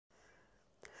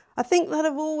I think that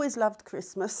I've always loved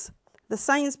Christmas. The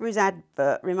Sainsbury's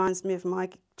advert reminds me of my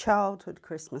childhood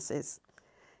Christmases.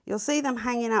 You'll see them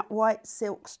hanging up white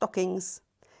silk stockings.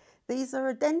 These are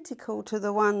identical to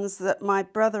the ones that my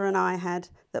brother and I had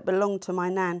that belonged to my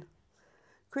nan.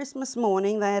 Christmas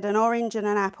morning they had an orange and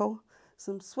an apple,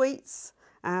 some sweets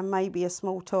and maybe a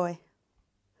small toy.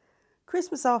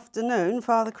 Christmas afternoon,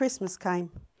 Father Christmas came.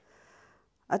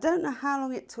 I don't know how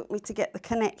long it took me to get the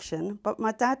connection, but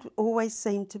my dad always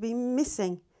seemed to be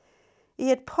missing. He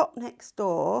had popped next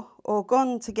door or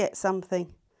gone to get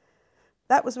something.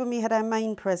 That was when we had our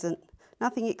main present.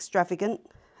 Nothing extravagant,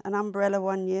 an umbrella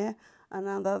one year, and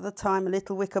another time a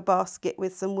little wicker basket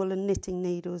with some woolen knitting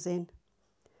needles in.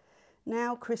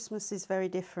 Now Christmas is very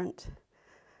different.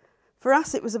 For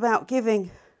us it was about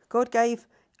giving. God gave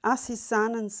us his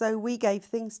son, and so we gave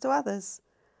things to others.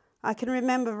 I can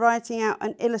remember writing out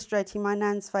and illustrating my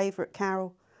nan's favourite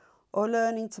carol, or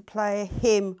learning to play a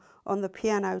hymn on the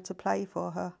piano to play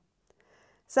for her.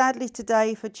 Sadly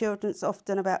today for children it's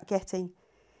often about getting.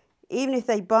 Even if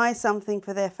they buy something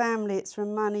for their family, it's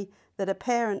from money that a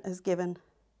parent has given.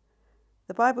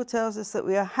 The Bible tells us that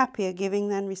we are happier giving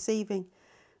than receiving,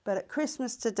 but at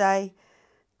Christmas today,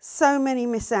 so many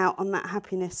miss out on that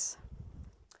happiness.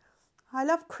 I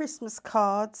love Christmas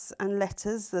cards and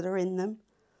letters that are in them.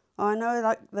 I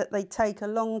know that they take a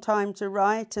long time to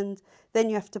write and then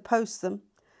you have to post them,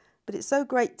 but it's so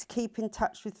great to keep in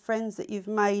touch with friends that you've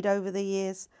made over the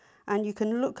years and you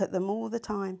can look at them all the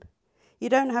time. You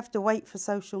don't have to wait for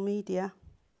social media.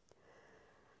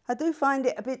 I do find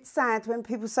it a bit sad when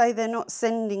people say they're not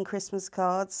sending Christmas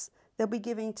cards, they'll be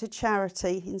giving to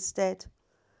charity instead.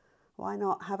 Why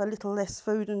not have a little less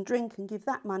food and drink and give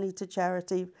that money to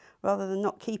charity rather than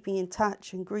not keeping in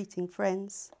touch and greeting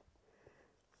friends?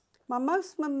 My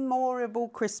most memorable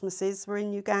Christmases were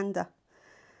in Uganda.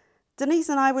 Denise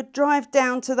and I would drive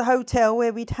down to the hotel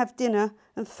where we'd have dinner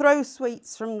and throw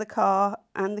sweets from the car,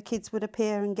 and the kids would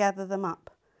appear and gather them up.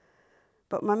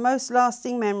 But my most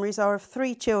lasting memories are of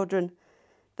 3 children.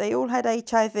 They all had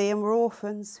HIV and were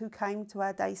orphans who came to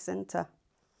our day centre.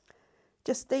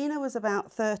 Justina was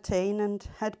about 13 and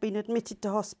had been admitted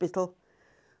to hospital.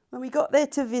 When we got there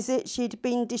to visit, she'd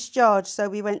been discharged, so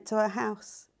we went to her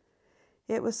house.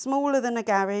 It was smaller than a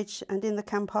garage and in the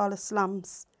Kampala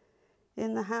slums.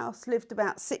 In the house lived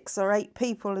about 6 or 8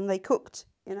 people and they cooked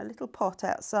in a little pot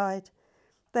outside.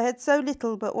 They had so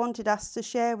little but wanted us to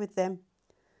share with them.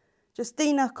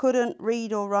 Justina couldn't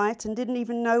read or write and didn't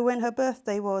even know when her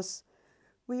birthday was.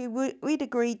 We'd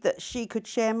agreed that she could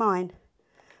share mine,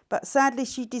 but sadly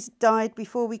she died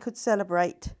before we could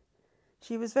celebrate.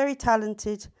 She was very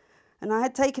talented, and I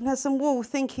had taken her some wool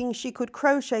thinking she could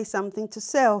crochet something to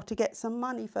sell to get some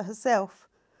money for herself.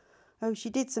 Oh,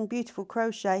 she did some beautiful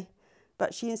crochet,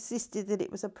 but she insisted that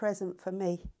it was a present for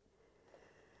me.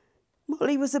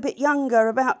 Molly was a bit younger,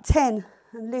 about 10,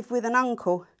 and lived with an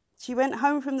uncle. She went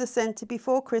home from the centre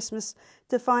before Christmas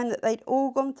to find that they'd all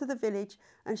gone to the village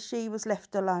and she was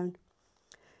left alone.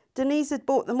 Denise had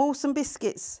bought them all some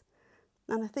biscuits,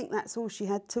 and I think that's all she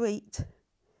had to eat.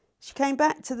 She came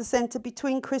back to the centre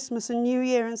between Christmas and New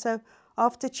Year, and so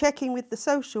after checking with the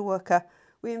social worker,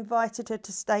 we invited her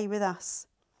to stay with us.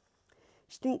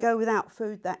 She didn't go without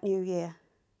food that New Year.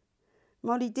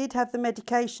 Molly did have the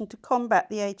medication to combat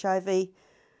the HIV,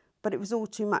 but it was all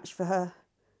too much for her,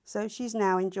 so she's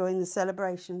now enjoying the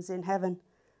celebrations in heaven.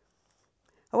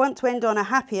 I want to end on a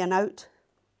happier note.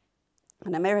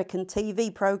 An American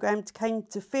TV programme came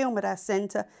to film at our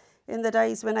centre in the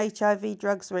days when HIV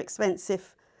drugs were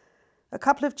expensive. A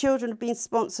couple of children had been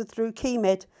sponsored through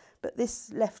KeyMed, but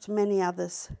this left many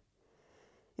others.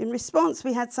 In response,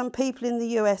 we had some people in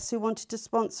the US who wanted to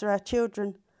sponsor our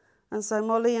children, and so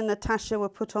Molly and Natasha were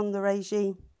put on the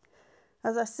regime.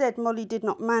 As I said, Molly did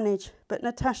not manage, but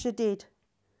Natasha did.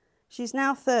 She's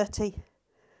now 30.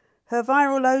 Her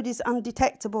viral load is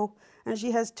undetectable, and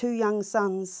she has 2 young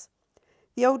sons.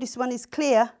 The oldest one is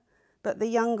clear, but the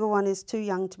younger one is too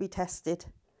young to be tested.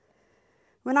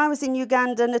 When I was in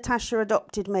Uganda, Natasha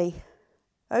adopted me.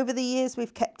 Over the years,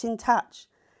 we've kept in touch,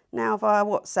 now via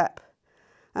WhatsApp,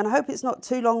 and I hope it's not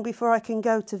too long before I can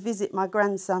go to visit my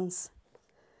grandsons.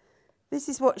 This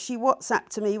is what she WhatsApped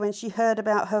to me when she heard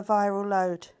about her viral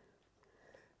load.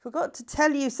 Forgot to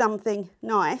tell you something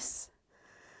nice.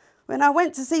 When I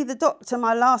went to see the doctor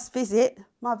my last visit,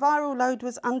 my viral load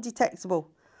was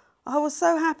undetectable. I was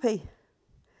so happy.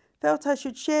 Felt I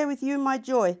should share with you my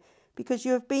joy because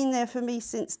you have been there for me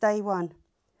since day one.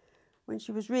 When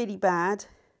she was really bad,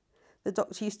 the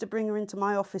doctor used to bring her into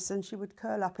my office and she would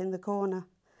curl up in the corner.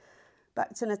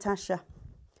 Back to Natasha.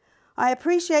 I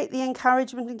appreciate the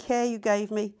encouragement and care you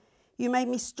gave me. You made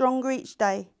me stronger each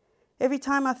day. Every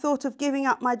time I thought of giving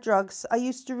up my drugs, I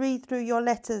used to read through your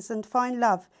letters and find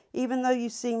love, even though you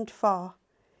seemed far.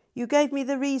 You gave me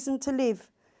the reason to live.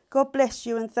 God bless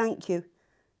you and thank you.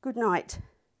 Good night.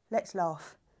 Let's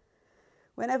laugh.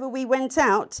 Whenever we went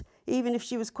out, even if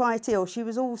she was quite ill, she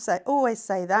was always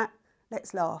say that,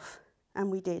 let's laugh. And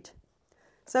we did.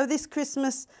 So this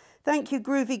Christmas, thank you,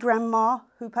 Groovy Grandma,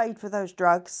 who paid for those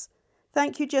drugs.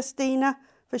 Thank you, Justina,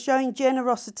 for showing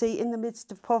generosity in the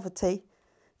midst of poverty.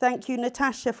 Thank you,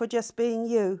 Natasha, for just being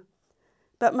you.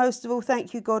 But most of all,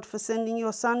 thank you, God, for sending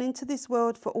your Son into this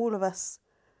world for all of us.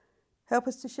 Help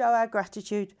us to show our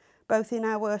gratitude, both in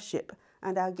our worship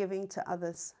and our giving to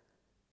others.